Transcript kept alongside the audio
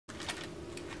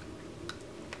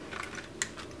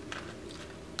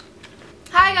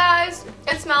guys,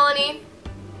 it's Melanie.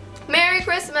 Merry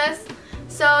Christmas!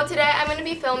 So today I'm going to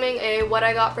be filming a what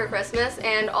I got for Christmas,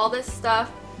 and all this stuff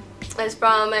is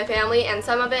from my family and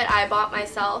some of it I bought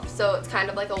myself, so it's kind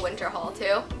of like a winter haul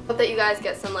too. Hope that you guys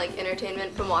get some like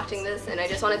entertainment from watching this, and I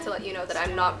just wanted to let you know that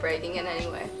I'm not bragging in any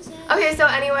way. Okay, so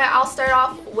anyway, I'll start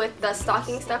off with the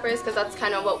stocking stuffers because that's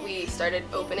kind of what we started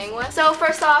opening with. So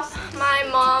first off, my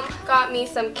mom got me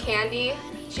some candy.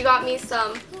 She got me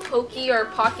some Pokey or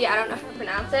Pocky, I don't know how to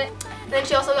pronounce it. And then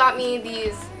she also got me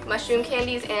these mushroom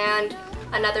candies and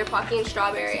another Pocky and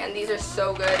strawberry, and these are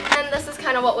so good. And this is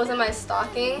kind of what was in my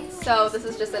stocking. So this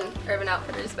is just an Urban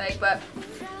Outfitters bag, but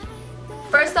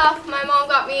first off, my mom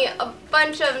got me a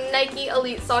bunch of Nike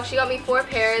Elite socks. She got me 4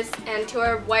 pairs, and 2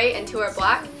 are white and 2 are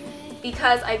black,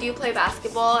 because I do play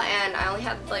basketball and I only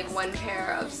had like 1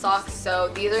 pair of socks,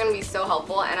 so these are going to be so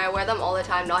helpful, and I wear them all the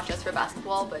time, not just for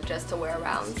basketball but just to wear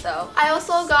around. So I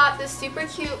also got this super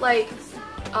cute like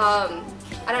I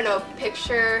don't know,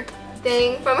 picture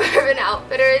thing from Urban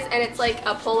Outfitters, and it's like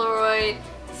a Polaroid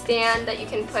stand that you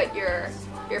can put your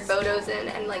photos in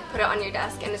and like put it on your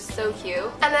desk, and it's so cute.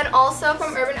 And then also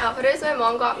from Urban Outfitters, my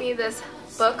mom got me this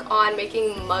book on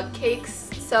making mug cakes.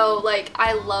 So like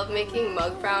I love making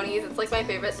mug brownies. It's like my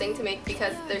favorite thing to make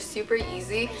because they're super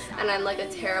easy, and I'm like a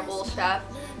terrible chef,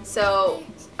 so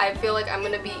I feel like I'm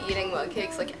gonna be eating mug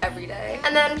cakes like every day.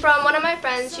 And then from one of my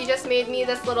friends, she just made me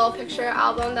this little picture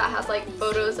album that has like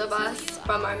photos of us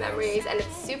from our memories, and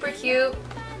it's super cute.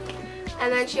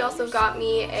 And then she also got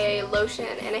me a lotion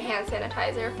and a hand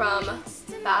sanitizer from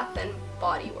Bath and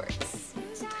Body Works.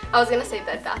 I was gonna say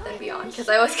Bed Bath & Beyond because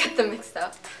I always get them mixed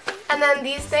up. And then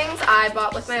these things I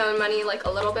bought with my own money like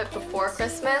a little bit before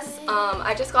Christmas.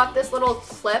 I just got this little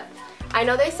clip. I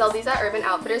know they sell these at Urban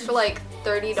Outfitters for like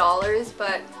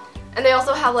 $30, and they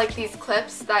also have like these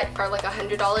clips that are like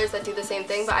 $100 that do the same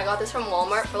thing, but I got this from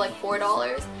Walmart for like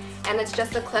 $4, and it's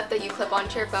just a clip that you clip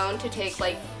onto your phone to take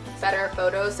like better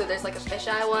photos. So there's like a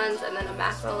fisheye lens, and then a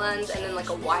macro lens, and then like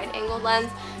a wide angle lens,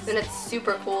 and it's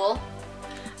super cool.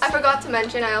 I forgot to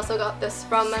mention I also got this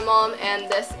from my mom, and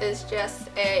this is just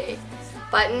a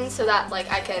button so that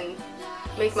like I can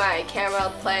make my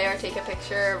camera play or take a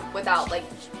picture without like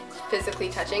physically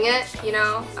touching it, you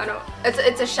know?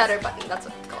 It's a shutter button, that's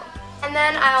what it's called. And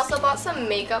then I also bought some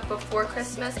makeup before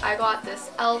Christmas. I got this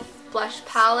e.l.f. blush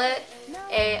palette,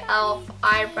 a e.l.f.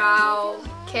 eyebrow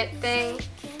kit thing,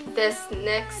 this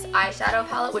NYX eyeshadow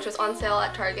palette, which was on sale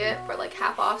at Target for like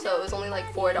half off, so it was only like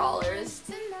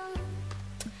 $4.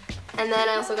 And then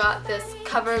I also got this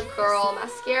CoverGirl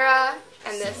mascara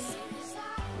and this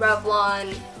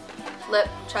Revlon lip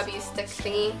chubby stick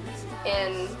thingy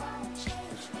in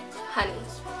honey.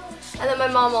 And then my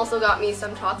mom also got me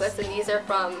some chocolates, and these are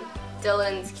from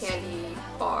Dylan's Candy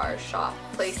Bar Shop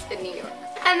place in New York.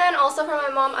 And then also for my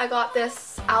mom, I got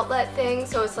this outlet thing,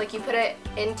 so it's like you put it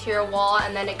into your wall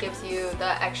and then it gives you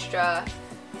the extra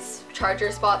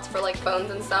charger spots for like phones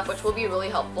and stuff, which will be really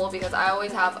helpful because I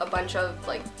always have a bunch of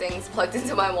like things plugged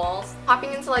into my walls.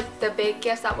 Hopping into like the big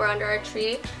gifts that were under our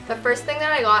tree, the first thing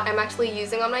that I got I'm actually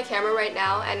using on my camera right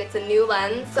now, and it's a new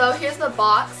lens. So here's the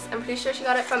box. I'm pretty sure she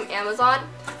got it from Amazon,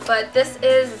 but this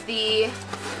is the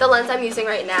lens I'm using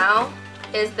right now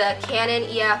is the Canon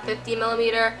EF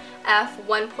 50mm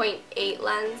f1.8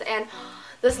 lens, and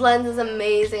this lens is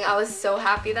amazing. I was so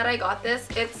happy that I got this.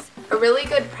 It's a really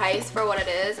good price for what it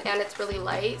is, and it's really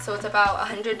light, so it's about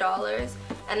 $100.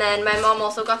 And then my mom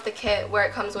also got the kit where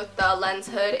it comes with the lens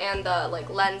hood and the like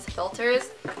lens filters.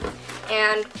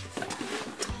 And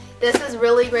this is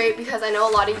really great because I know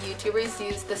a lot of YouTubers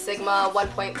use the Sigma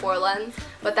 1.4 lens,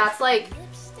 but that's like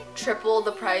triple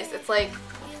the price. It's like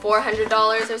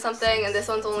 $400 or something, and this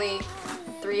one's only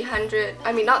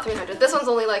not 300, this one's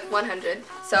only like 100,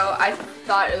 so I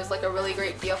thought it was like a really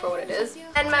great deal for what it is.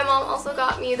 And my mom also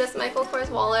got me this Michael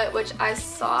Kors wallet, which I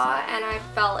saw and I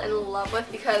fell in love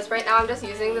with because right now I'm just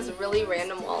using this really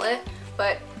random wallet,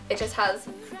 but it just has,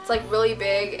 it's like really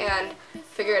big, and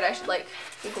figured I should like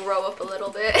grow up a little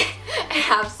bit and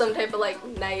have some type of like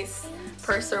nice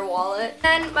purse or wallet.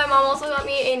 And my mom also got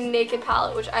me a naked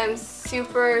palette, which I'm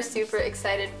super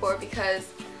excited for because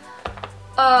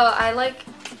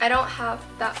I don't have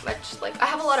that much, like I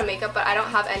have a lot of makeup but I don't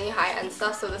have any high-end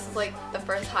stuff, so this is like the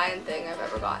first high-end thing I've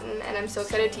ever gotten, and I'm so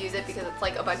excited to use it because it's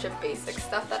like a bunch of basic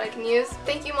stuff that I can use.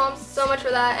 Thank you mom so much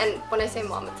for that. And when I say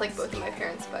mom, it's like both of my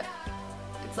parents, but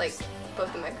it's like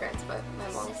both of my parents, but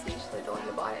my mom's usually the one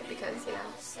who bought it because, you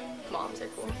know, moms are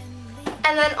cool.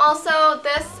 And then also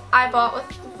this I bought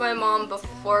with my mom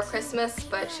before Christmas,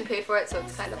 but she paid for it, so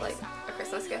it's kind of like a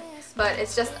Christmas gift. But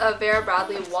it's just a Vera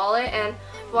Bradley wallet, and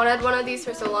I wanted one of these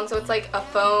for so long. So it's like a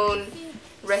phone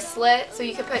wristlet, so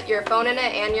you can put your phone in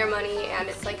it and your money, and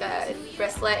it's like a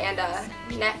wristlet and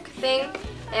a neck thing,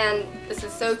 and this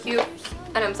is so cute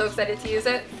and I'm so excited to use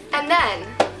it. And then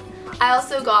I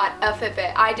also got a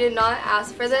Fitbit. I did not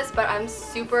ask for this, but I'm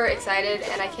super excited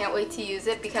and I can't wait to use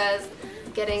it because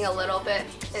I'm getting a little bit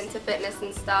into fitness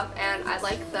and stuff, and I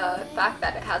like the fact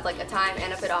that it has like a time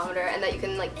and a pedometer and that you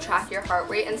can like track your heart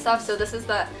rate and stuff. So this is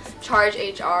the Charge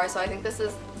HR, so I think this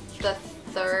is the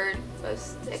third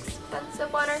most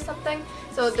expensive one or something.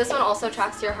 So this one also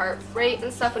tracks your heart rate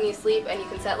and stuff when you sleep, and you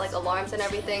can set like alarms and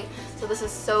everything. So this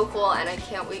is so cool and I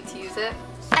can't wait to use it.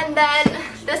 And then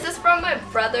this is from my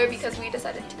brother because we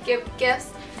decided to give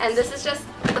gifts, and this is just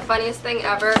the funniest thing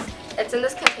ever. It's in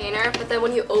this container, but then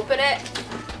when you open it,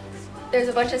 there's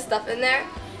a bunch of stuff in there,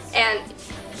 and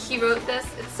he wrote this.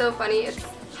 It's so funny. It's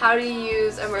how to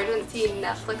use emergency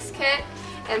Netflix kit.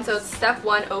 And so it's step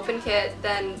 1, open kit,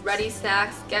 then ready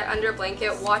snacks, get under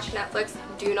blanket, watch Netflix,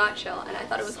 do not chill. And I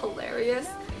thought it was hilarious.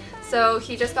 So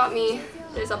he just got me,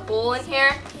 there's a bowl in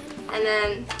here, and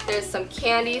then there's some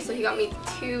candy. So he got me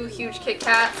 2 huge Kit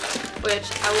Kats, which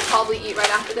I will probably eat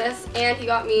right after this. And he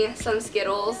got me some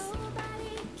Skittles.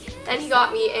 And he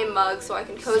got me a mug so I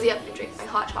can cozy up and drink my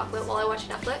hot chocolate while I watch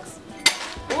Netflix.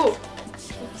 Ooh.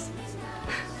 Oops.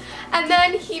 And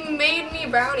then he made me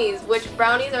brownies, which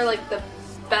brownies are like the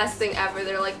best thing ever.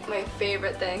 They're like my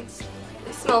favorite thing.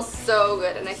 They smell so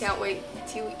good and I can't wait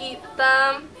to eat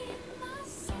them.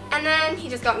 And then he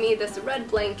just got me this red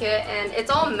blanket, and it's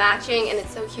all matching and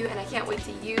it's so cute, and I can't wait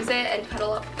to use it and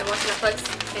cuddle up and watch Netflix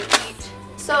and eat.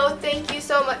 So thank you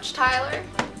so much, Tyler.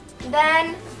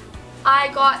 Then I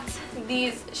got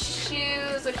these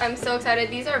shoes, which I'm so excited.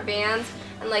 These are Vans,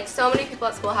 and like so many people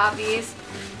at school have these.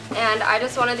 And I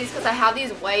just wanted these because I have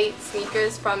these white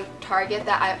sneakers from Target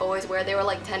that I always wear. They were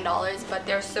like $10, but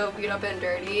they're so beat up and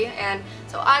dirty. And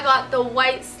so I got the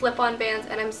white slip-on Vans,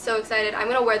 and I'm so excited. I'm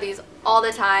going to wear these all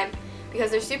the time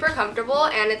because they're super comfortable,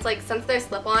 and it's like, since they're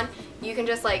slip-on, you can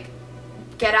just like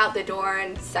get out the door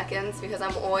in seconds because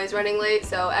I'm always running late.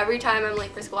 So every time I'm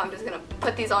late for school, I'm just going to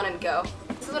put these on and go.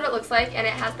 This is what it looks like, and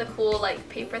it has the cool like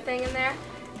paper thing in there.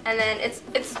 And then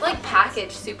it's like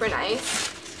packaged super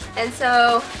nice. And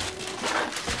so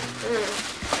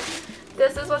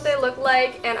this is what they look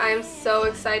like, and I'm so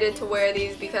excited to wear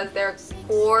these because they're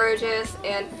gorgeous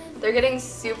and they're getting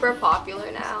super popular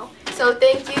now. So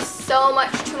thank you so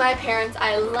much to my parents.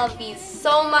 I love these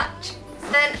so much.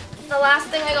 Then the last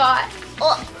thing I got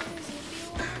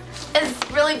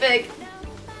is really big.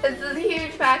 It's this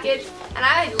huge package, and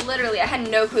I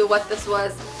had no clue what this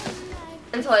was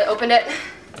until I opened it.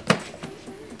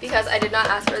 Because I did not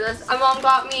ask for this. My mom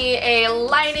got me a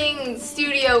lighting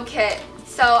studio kit.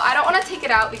 So I don't want to take it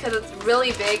out because it's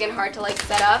really big and hard to like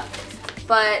set up.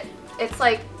 But it's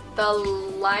like the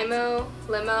Limo,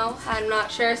 I'm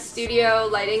not sure, studio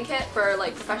lighting kit for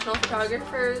like professional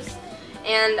photographers.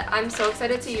 And I'm so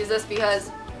excited to use this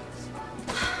because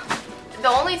the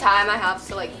only time I have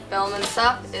to like film and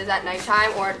stuff is at nighttime,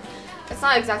 or it's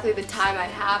not exactly the time I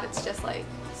have, it's just like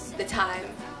the time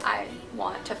I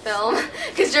want to film,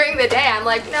 because during the day I'm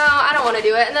like, no, I don't want to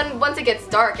do it, and then once it gets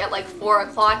dark at like 4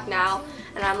 o'clock now,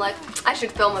 and I'm like, I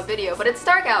should film a video, but it's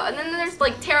dark out, and then there's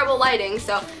like terrible lighting.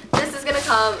 So this is gonna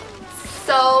come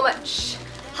so much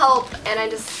help, and I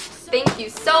just thank you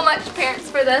so much, parents,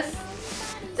 for this.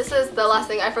 This is the last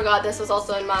thing I forgot. This was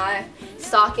also in my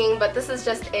stocking, but this is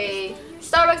just a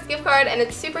Starbucks gift card, and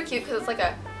it's super cute because it's like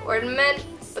a ornament,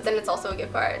 but then it's also a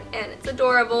gift card, and it's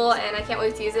adorable, and I can't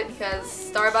wait to use it because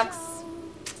Starbucks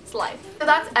is life. So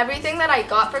that's everything that I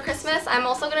got for Christmas. I'm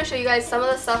also going to show you guys some of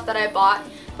the stuff that I bought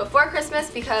before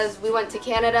Christmas because we went to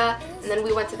Canada, and then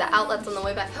we went to the outlets on the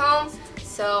way back home,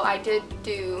 so I did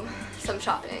do some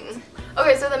shopping.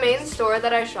 Okay, so the main store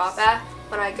that I shop at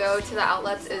when I go to the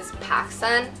outlets is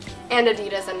PacSun and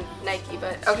Adidas and Nike.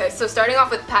 But okay, so starting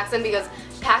off with PacSun because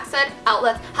PacSun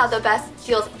outlets have the best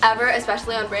deals ever,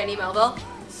 especially on Brandy Melville.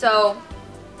 So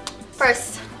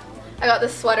first, I got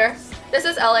this sweater. This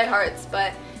is LA Hearts,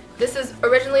 but this is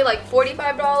originally like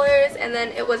 $45, and then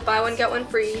it was buy one get one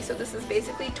free. So this is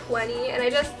basically $20, and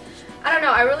I don't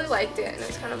know, I really liked it, and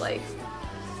it's kind of like,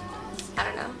 I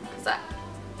don't know, because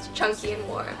it's chunky and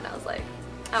warm, and I was like,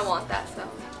 I want that. So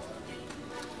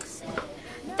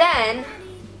then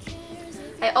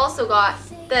I also got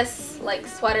this like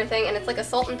sweater thing, and it's like a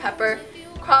salt and pepper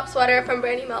crop sweater from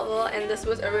Brandy Melville, and this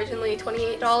was originally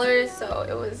 $28, so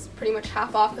it was pretty much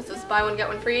half off because it was buy one get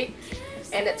one free,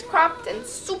 and it's cropped and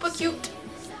super cute.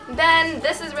 Then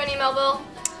this is Brandy Melville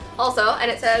also,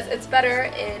 and it says it's better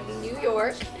in New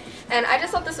York, and I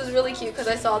just thought this was really cute because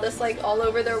I saw this like all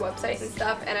over their website and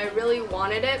stuff, and I really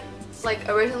wanted it, Like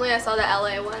originally I saw the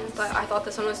LA one, but I thought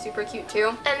this one was super cute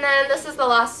too. And then this is the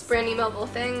last Brandy Melville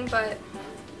thing, but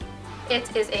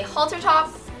it is a halter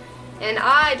top. And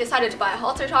I decided to buy a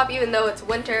halter top even though it's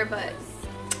winter, but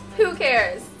who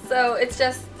cares? So it's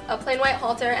just a plain white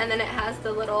halter, and then it has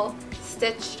the little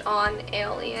stitched on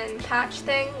alien patch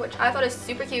thing, which I thought is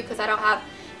super cute because I don't have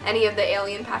any of the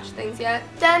alien patch things yet.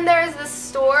 Then there's this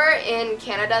store in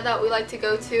Canada that we like to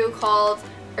go to called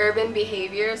Urban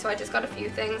Behavior, so I just got a few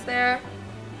things there.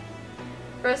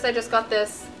 First I just got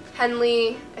this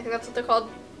Henley, I think that's what they're called,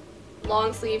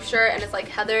 long sleeve shirt, and it's like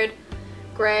heathered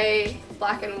gray,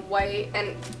 black and white,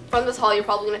 and from this haul you're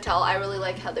probably going to tell I really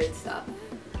like heathered stuff.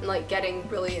 I'm like getting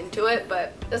really into it,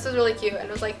 but this was really cute and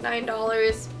it was like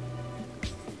 $9.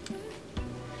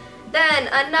 Then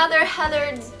another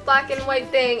heathered black and white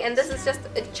thing, and this is just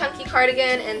a chunky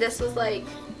cardigan, and this was like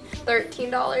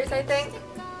 $13 I think.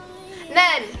 And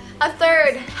then a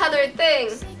third heathered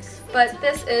thing, but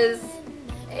this is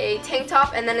a tank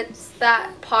top, and then it's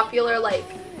that popular like,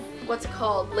 what's it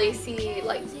called, lacy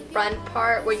like front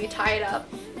part where you tie it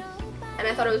up, and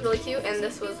I thought it was really cute, and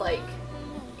this was like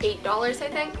 $8 I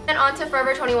think. And on to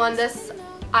Forever 21. This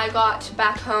I got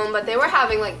back home, but they were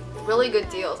having like really good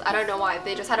deals. I don't know why.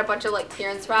 They just had a bunch of like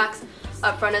clearance racks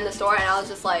up front in the store, and I was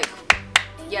just like,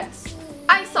 yes.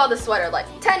 I saw the sweater like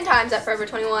 10 times at Forever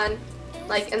 21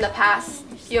 like in the past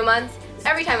few months.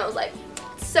 Every time it was like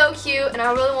so cute, and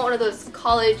I really want one of those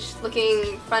college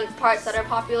looking front parts that are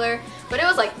popular, but it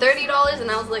was like $30, and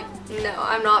I was like, no,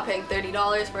 I'm not paying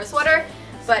 $30 for a sweater.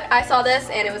 But I saw this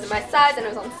and it was in my size, and it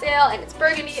was on sale, and it's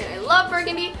burgundy and I love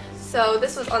burgundy, so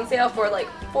this was on sale for like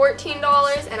 $14,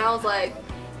 and I was like,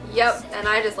 yep, and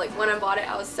I just like went and bought it.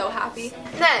 I was so happy.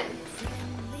 And then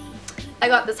I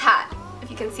got this hat,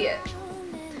 if you can see it,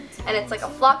 and it's like a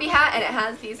floppy hat, and it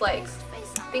has these like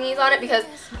thingies on it because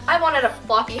I wanted a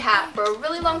floppy hat for a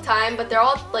really long time, but they're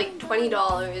all like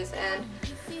 $20, and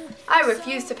I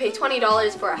refused to pay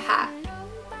 $20 for a hat.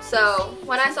 So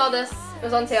when I saw this, it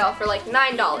was on sale for like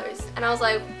 $9, and I was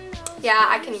like, yeah,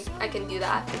 I can do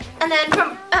that. And then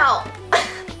from, ow,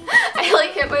 I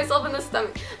like hit myself in the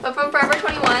stomach. But from Forever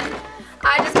 21,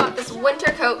 I just got this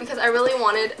winter coat because I really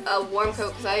wanted a warm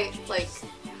coat because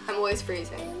I'm always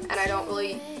freezing, and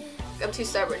I'm too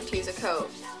stubborn to use a coat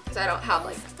because I don't have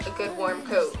like a good warm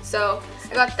coat. So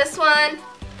I got this one,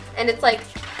 and it's like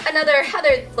another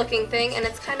heathered looking thing, and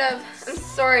it's kind of, I'm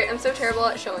sorry, I'm so terrible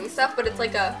at showing stuff, but it's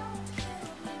like a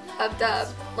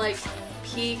like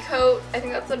pea coat, I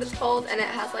think that's what it's called, and it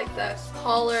has like the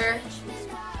collar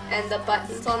and the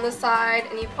buttons on the side,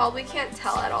 and you probably can't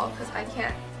tell at all because I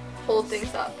can't hold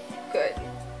things up good,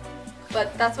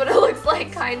 but that's what it looks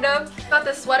like kind of. Got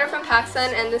this sweater from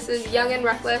PacSun, and this is Young and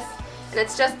Reckless, and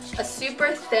it's just a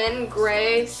super thin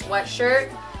gray sweatshirt,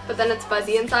 but then it's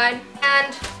fuzzy inside.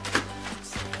 And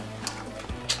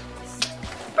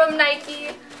from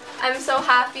Nike, I'm so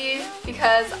happy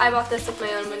because I bought this with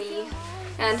my own money,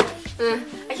 and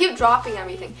I keep dropping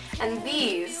everything. And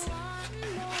these,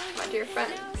 my dear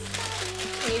friends,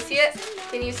 can you see it?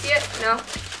 Can you see it? No?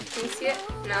 Can you see it?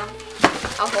 No?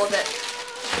 I'll hold it.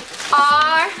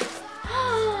 Are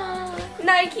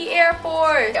Nike Air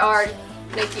Force. They are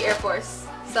Nike Air Force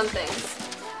somethings.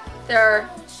 They're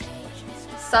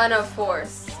Son of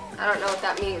Force. I don't know what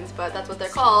that means, but that's what they're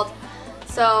called.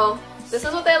 So this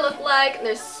is what they look like.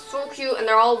 They're so cute, and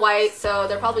they're all white, so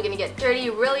they're probably gonna get dirty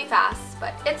really fast,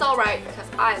 but it's alright because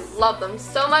I love them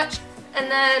so much. And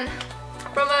then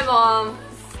from my mom,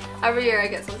 every year I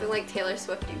get something like Taylor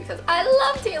Swifty because I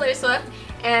love Taylor Swift,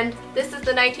 and this is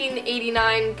the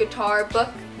 1989 guitar book.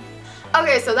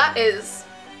 Okay, so that is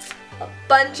a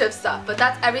bunch of stuff, but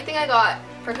that's everything I got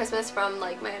for Christmas from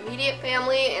like my immediate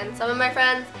family and some of my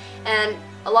friends, and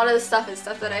a lot of the stuff is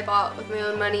stuff that I bought with my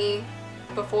own money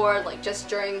before, like just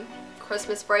during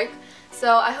Christmas break.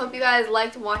 So I hope you guys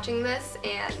liked watching this,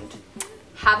 and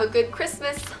have a good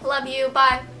Christmas. Love you.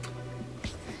 Bye.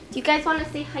 Do you guys want to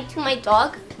say hi to my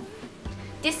dog?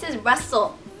 This is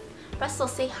Russell. Russell,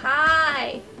 say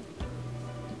hi.